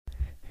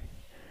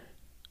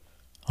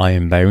I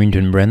am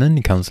Barrington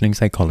Brennan, counseling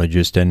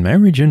psychologist and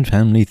marriage and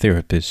family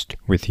therapist,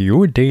 with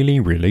your daily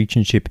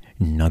relationship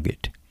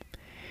nugget.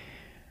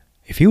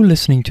 If you're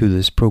listening to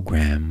this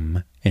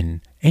program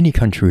in any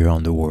country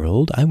around the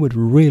world, I would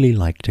really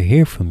like to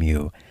hear from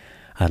you.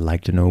 I'd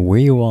like to know where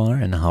you are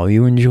and how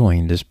you're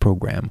enjoying this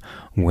program,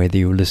 whether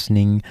you're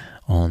listening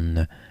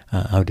on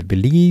out of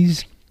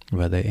Belize,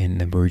 whether in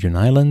the Virgin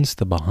Islands,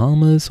 the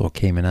Bahamas, or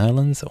Cayman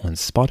Islands, on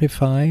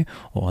Spotify,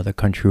 or other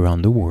country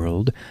around the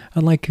world.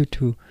 I'd like you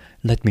to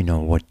let me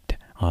know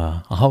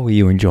how are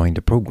you enjoying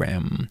the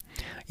program.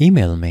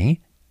 Email me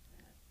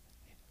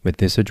with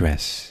this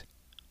address,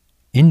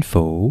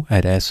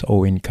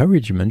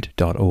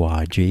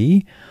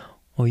 info@soencouragement.org,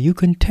 or you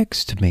can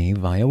text me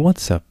via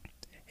WhatsApp.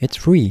 It's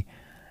free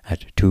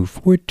at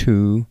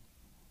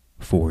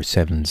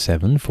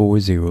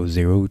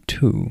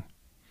 242-477-4002.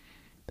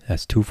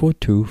 That's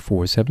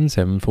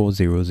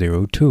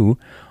 242-477-4002,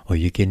 or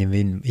you can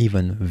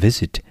even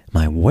visit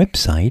my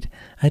website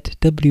at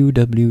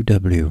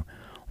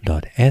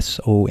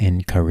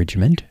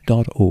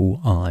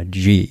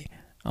www.soencouragement.org.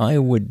 I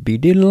would be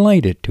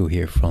delighted to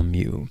hear from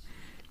you.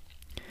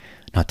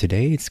 Now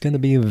today it's going to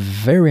be a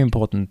very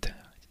important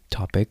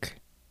topic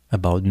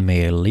about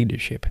male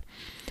leadership.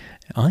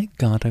 I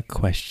got a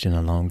question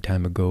a long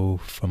time ago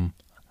from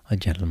a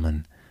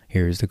gentleman.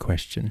 Here's the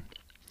question.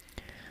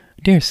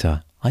 Dear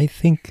sir, I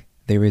think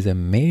there is a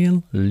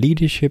male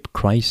leadership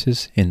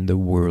crisis in the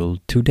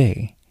world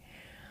today.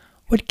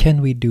 What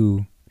can we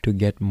do to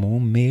get more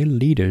male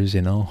leaders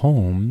in our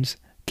homes,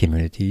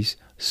 communities,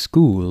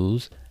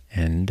 schools,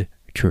 and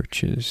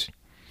churches?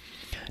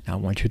 Now I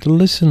want you to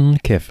listen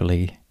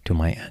carefully to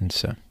my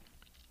answer.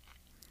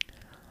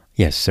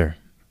 Yes, sir,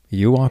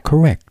 you are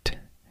correct.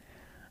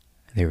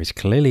 There is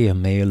clearly a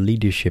male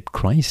leadership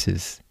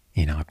crisis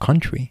in our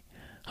country.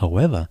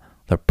 However,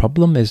 the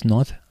problem is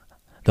not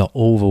the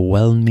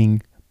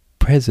overwhelming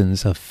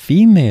presence of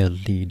female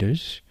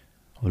leaders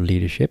or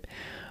leadership,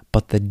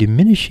 but the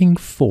diminishing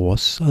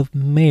force of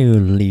male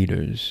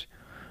leaders.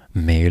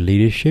 Male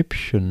leadership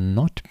should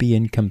not be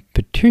in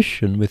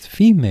competition with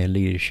female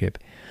leadership,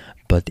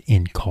 but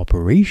in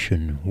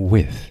cooperation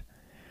with.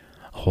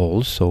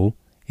 Also,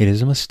 it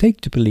is a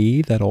mistake to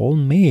believe that all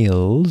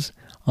males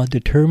are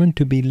determined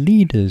to be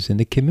leaders in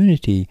the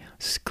community,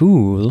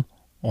 school,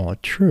 or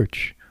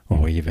church,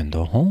 or even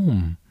the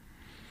home.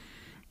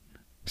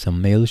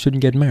 Some males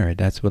shouldn't get married,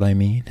 that's what I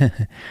mean.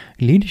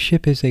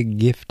 Leadership is a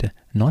gift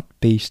not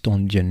based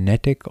on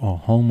genetic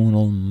or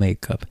hormonal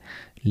makeup.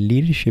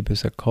 Leadership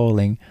is a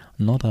calling,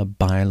 not a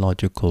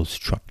biological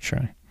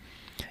structure.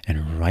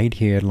 And right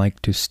here I'd like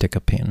to stick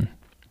a pin.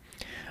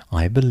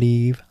 I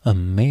believe a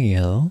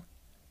married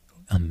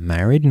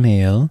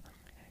male,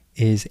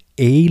 is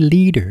a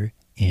leader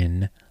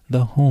in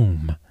the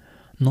home,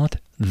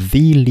 not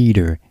the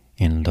leader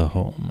in the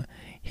home.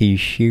 He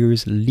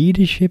shares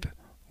leadership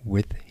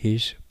with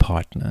his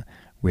partner,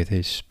 with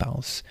his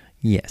spouse.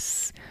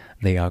 Yes,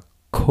 they are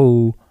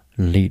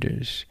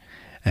co-leaders.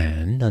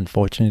 And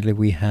unfortunately,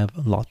 we have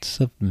lots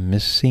of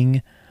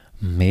missing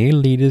male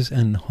leaders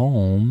in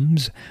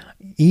homes,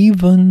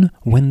 even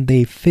when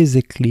they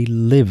physically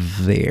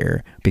live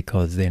there,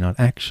 because they're not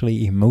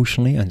actually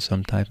emotionally and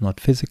sometimes not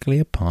physically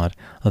a part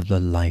of the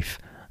life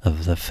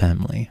of the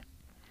family.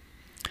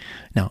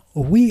 Now,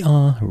 we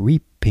are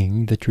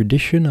reaping the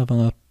tradition of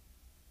our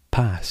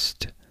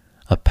past,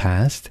 a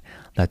past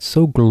that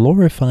so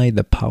glorified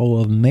the power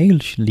of male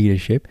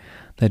leadership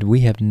that we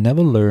have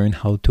never learned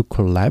how to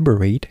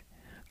collaborate,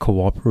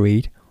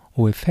 cooperate,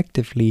 or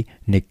effectively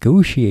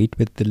negotiate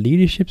with the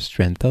leadership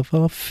strength of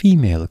our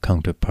female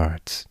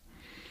counterparts.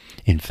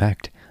 In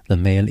fact, the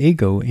male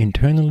ego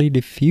internally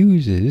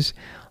diffuses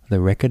the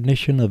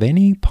recognition of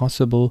any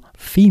possible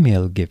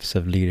female gifts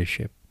of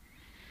leadership.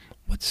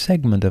 What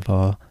segment of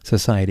our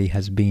society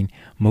has been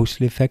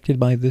mostly affected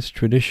by this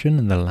tradition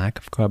and the lack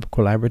of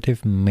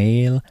collaborative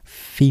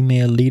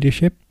male-female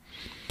leadership?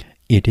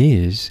 It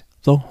is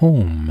the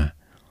home.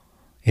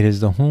 It is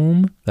the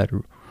home that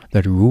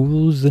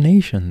rules the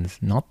nations,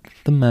 not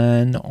the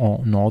man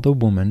nor the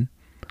woman,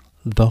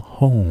 the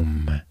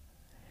home.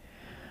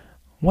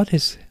 What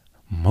is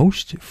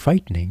most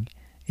frightening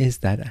is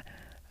that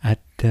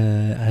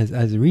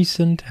as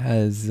recent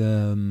as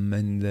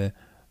maybe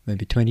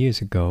 20 years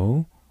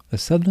ago, the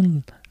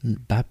Southern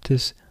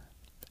Baptist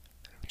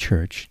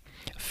Church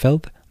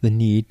felt the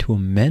need to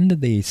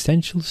amend the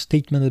essential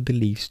statement of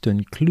beliefs to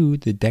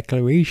include the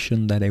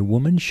declaration that a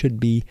woman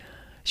should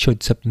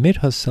submit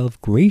herself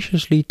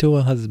graciously to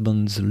her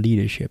husband's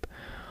leadership.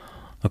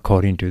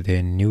 According to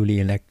their newly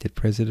elected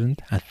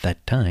president at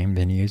that time,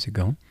 10 years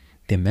ago,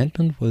 the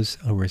amendment was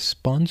a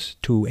response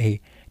to a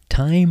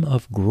time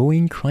of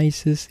growing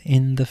crisis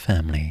in the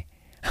family.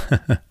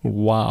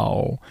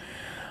 Wow!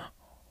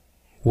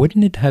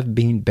 Wouldn't it have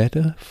been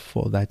better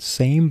for that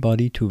same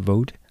body to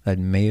vote that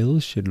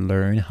males should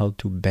learn how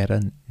to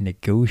better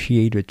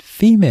negotiate with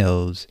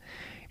females,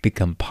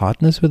 become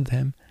partners with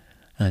them,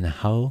 and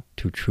how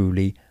to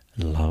truly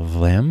love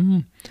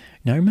them?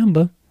 Now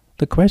remember,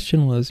 the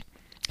question was,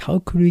 how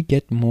could we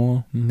get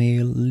more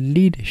male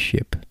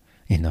leadership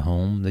in the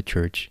home, the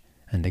church,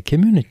 and the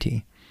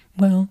community?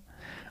 Well,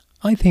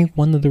 I think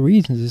one of the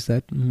reasons is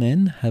that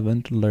men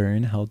haven't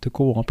learned how to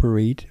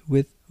cooperate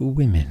with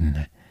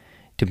women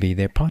to be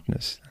their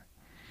partners.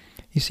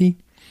 You see,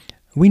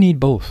 we need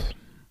both.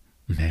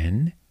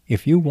 Men,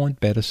 if you want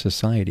better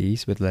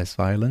societies with less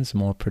violence,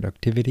 more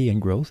productivity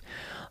and growth,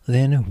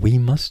 then we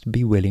must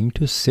be willing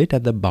to sit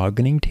at the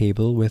bargaining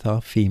table with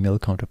our female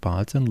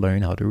counterparts and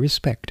learn how to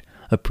respect,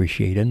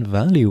 appreciate, and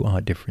value our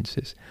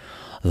differences,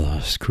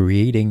 thus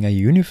creating a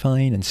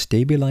unifying and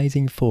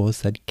stabilizing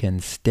force that can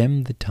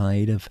stem the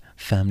tide of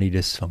family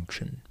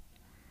dysfunction.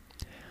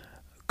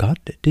 God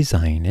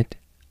designed it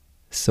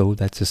so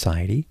that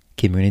society,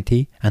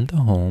 community, and the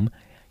home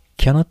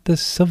cannot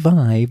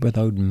survive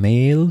without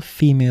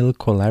male-female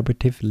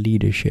collaborative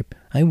leadership.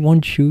 I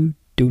want you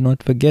to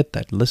not forget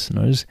that,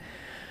 listeners.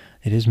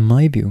 It is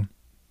my view,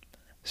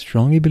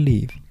 strongly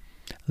believe,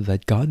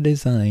 that God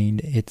designed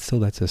it so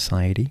that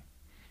society,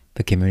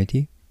 the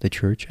community, the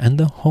church, and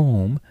the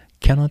home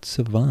cannot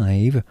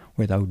survive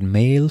without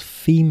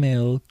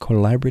male-female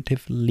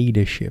collaborative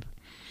leadership.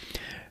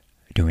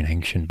 During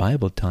ancient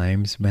Bible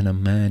times, when a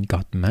man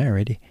got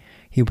married,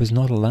 he was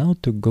not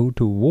allowed to go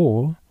to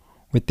war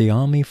with the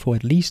army for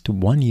at least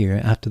 1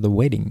 year after the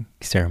wedding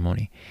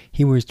ceremony.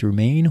 He was to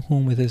remain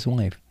home with his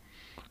wife.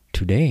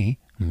 Today,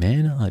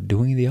 men are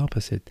doing the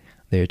opposite.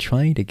 They are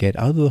trying to get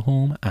out of the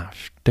home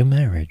after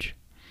marriage.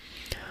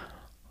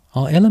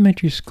 Our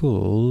elementary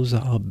schools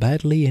are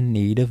badly in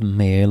need of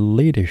male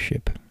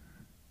leadership.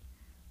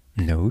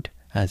 Note,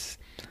 as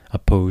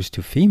opposed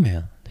to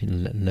female,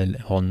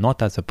 or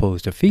not as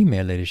opposed to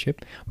female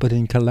leadership, but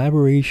in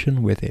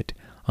collaboration with it.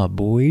 Our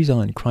boys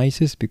are in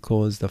crisis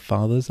because the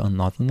fathers are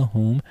not in the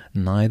home,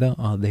 neither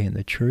are they in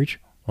the church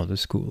or the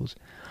schools.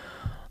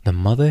 The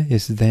mother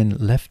is then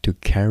left to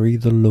carry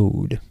the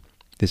load.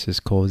 This is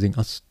causing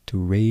us to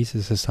raise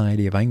a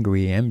society of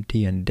angry,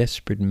 empty, and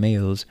desperate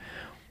males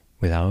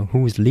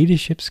whose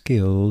leadership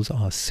skills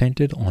are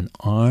centered on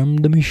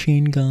armed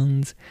machine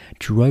guns,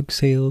 drug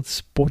sales,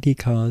 sporty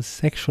cars,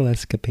 sexual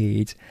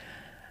escapades,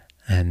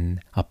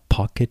 and a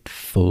pocket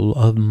full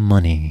of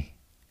money.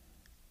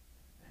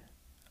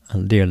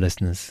 Dear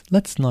listeners,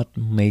 let's not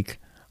make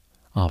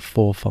our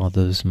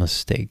forefathers'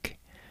 mistake,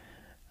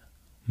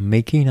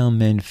 making our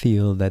men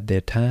feel that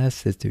their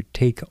task is to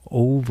take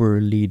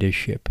over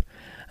leadership,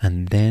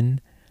 and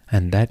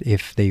that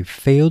if they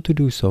fail to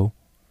do so,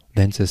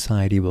 then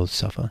society will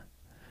suffer.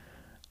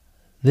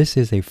 This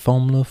is a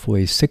formula for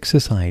a sick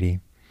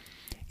society.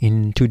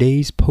 In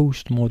today's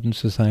postmodern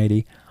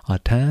society, our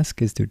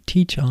task is to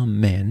teach our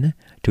men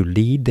to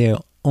lead their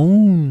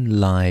own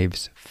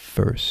lives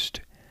first,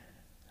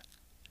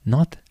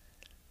 not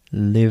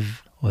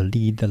live or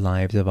lead the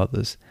lives of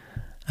others,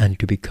 and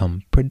to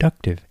become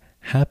productive,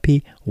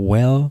 happy,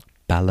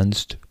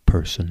 well-balanced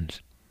persons.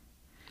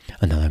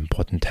 Another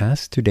important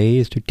task today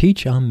is to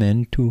teach our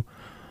men to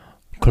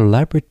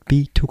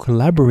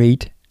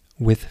collaborate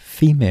with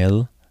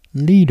female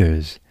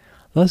leaders,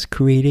 thus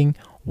creating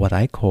what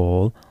I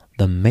call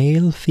the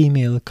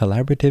male-female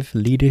collaborative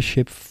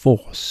leadership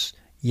force.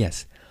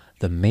 Yes,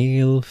 the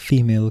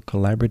male-female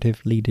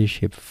collaborative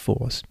leadership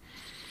force.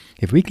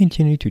 If we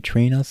continue to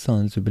train our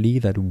sons to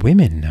believe that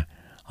women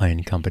are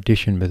in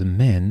competition with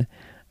men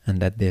and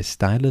that their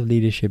style of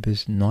leadership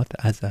is not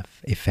as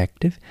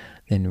effective,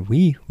 then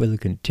we will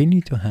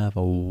continue to have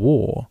a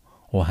war,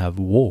 or have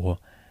war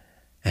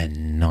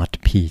and not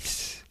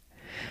peace.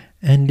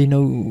 And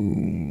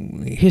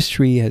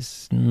history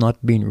has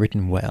not been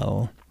written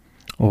well,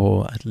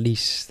 or at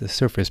least the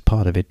surface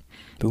part of it.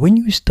 But when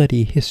you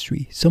study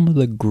history, some of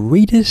the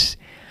greatest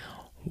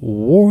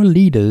war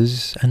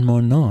leaders and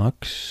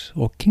monarchs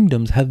or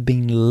kingdoms have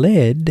been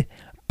led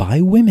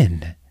by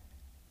women.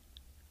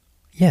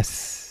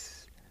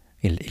 Yes,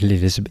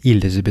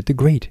 Elizabeth the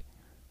Great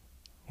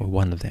were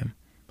one of them.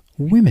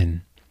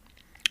 Women.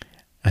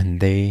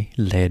 And they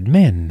led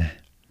men.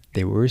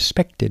 They were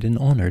respected and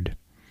honored.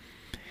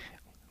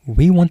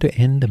 We want to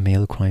end the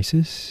male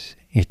crisis.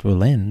 It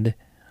will end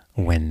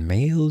when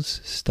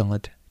males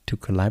start to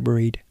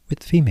collaborate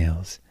with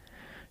females,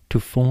 to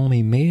form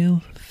a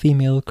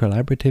male-female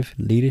collaborative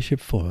leadership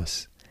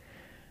force,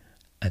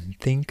 and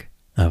think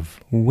of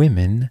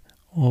women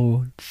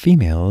or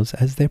females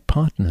as their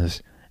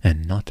partners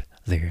and not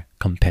their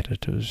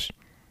competitors.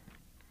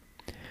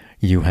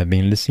 You have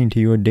been listening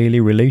to your daily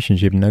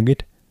relationship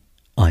nugget.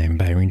 I am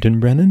Barrington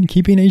Brennan,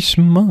 keeping a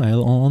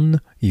smile on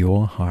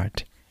your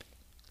heart.